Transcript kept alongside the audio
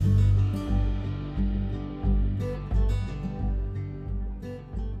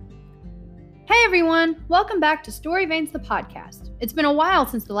Hey everyone, welcome back to Story Veins the podcast. It's been a while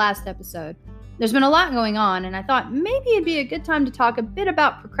since the last episode. There's been a lot going on, and I thought maybe it'd be a good time to talk a bit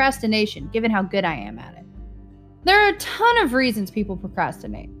about procrastination, given how good I am at it. There are a ton of reasons people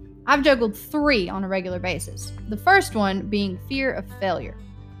procrastinate. I've juggled 3 on a regular basis. The first one being fear of failure.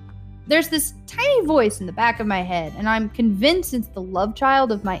 There's this tiny voice in the back of my head, and I'm convinced it's the love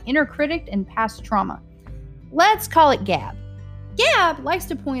child of my inner critic and past trauma. Let's call it Gab. Gab likes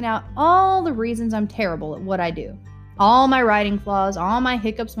to point out all the reasons I'm terrible at what I do. All my writing flaws, all my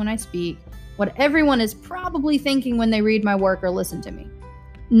hiccups when I speak, what everyone is probably thinking when they read my work or listen to me.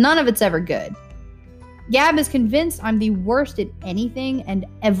 None of it's ever good. Gab is convinced I'm the worst at anything and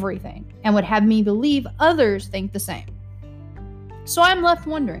everything, and would have me believe others think the same. So I'm left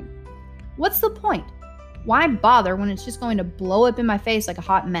wondering, what's the point? Why bother when it's just going to blow up in my face like a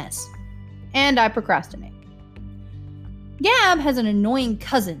hot mess? And I procrastinate. Gab has an annoying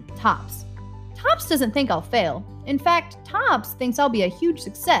cousin, Tops. Tops doesn't think I'll fail. In fact, Tops thinks I'll be a huge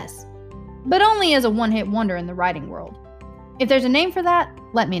success, but only as a one-hit wonder in the writing world. If there's a name for that,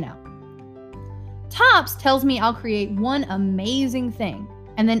 let me know. Tops tells me I'll create one amazing thing,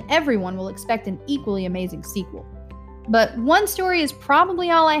 and then everyone will expect an equally amazing sequel. But one story is probably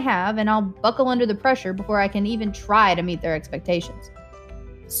all I have, and I'll buckle under the pressure before I can even try to meet their expectations.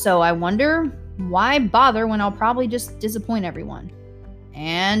 So I wonder, why bother when I'll probably just disappoint everyone?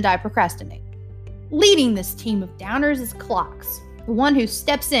 And I procrastinate. Leading this team of downers is Clocks, the one who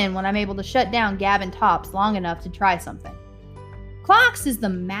steps in when I'm able to shut down Gab and Tops long enough to try something. Clocks is the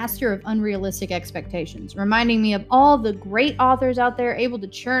master of unrealistic expectations, reminding me of all the great authors out there able to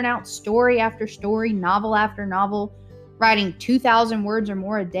churn out story after story, novel after novel, writing 2,000 words or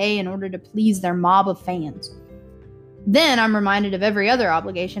more a day in order to please their mob of fans. Then I'm reminded of every other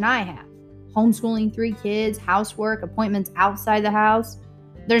obligation I have. Homeschooling 3 kids, housework, appointments outside the house.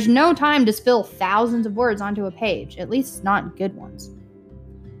 There's no time to spill thousands of words onto a page, at least not good ones.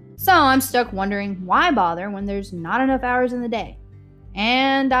 So I'm stuck wondering why bother when there's not enough hours in the day.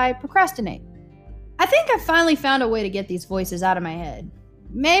 And I procrastinate. I think I've finally found a way to get these voices out of my head.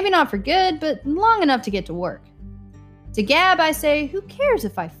 Maybe not for good, but long enough to get to work. To Gab, I say, who cares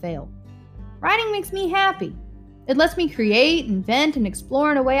if I fail? Writing makes me happy. It lets me create, invent, and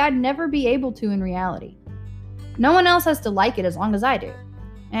explore in a way I'd never be able to in reality. No one else has to like it as long as I do.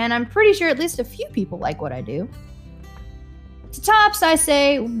 And I'm pretty sure at least a few people like what I do. To Tops, I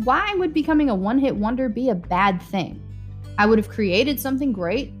say, why would becoming a one-hit wonder be a bad thing? I would have created something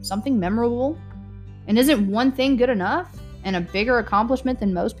great, something memorable. And isn't one thing good enough? And a bigger accomplishment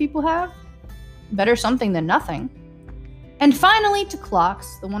than most people have? Better something than nothing. And finally, to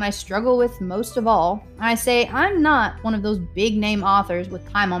Clocks, the one I struggle with most of all, I say I'm not one of those big-name authors with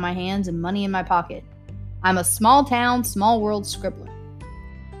time on my hands and money in my pocket. I'm a small-town, small-world scribbler.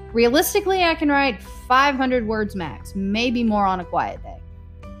 Realistically, I can write 500 words max, maybe more on a quiet day.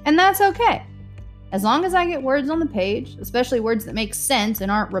 And that's okay. As long as I get words on the page, especially words that make sense and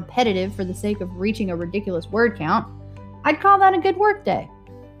aren't repetitive for the sake of reaching a ridiculous word count, I'd call that a good work day.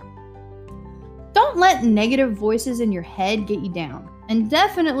 Don't let negative voices in your head get you down, and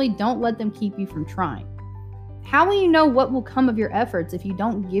definitely don't let them keep you from trying. How will you know what will come of your efforts if you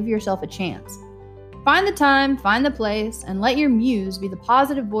don't give yourself a chance? Find the time, find the place, and let your muse be the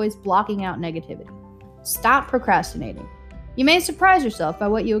positive voice blocking out negativity. Stop procrastinating. You may surprise yourself by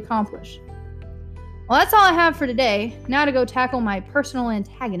what you accomplish. Well, that's all I have for today. Now to go tackle my personal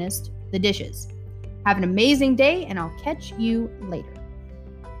antagonist, the dishes. Have an amazing day, and I'll catch you later.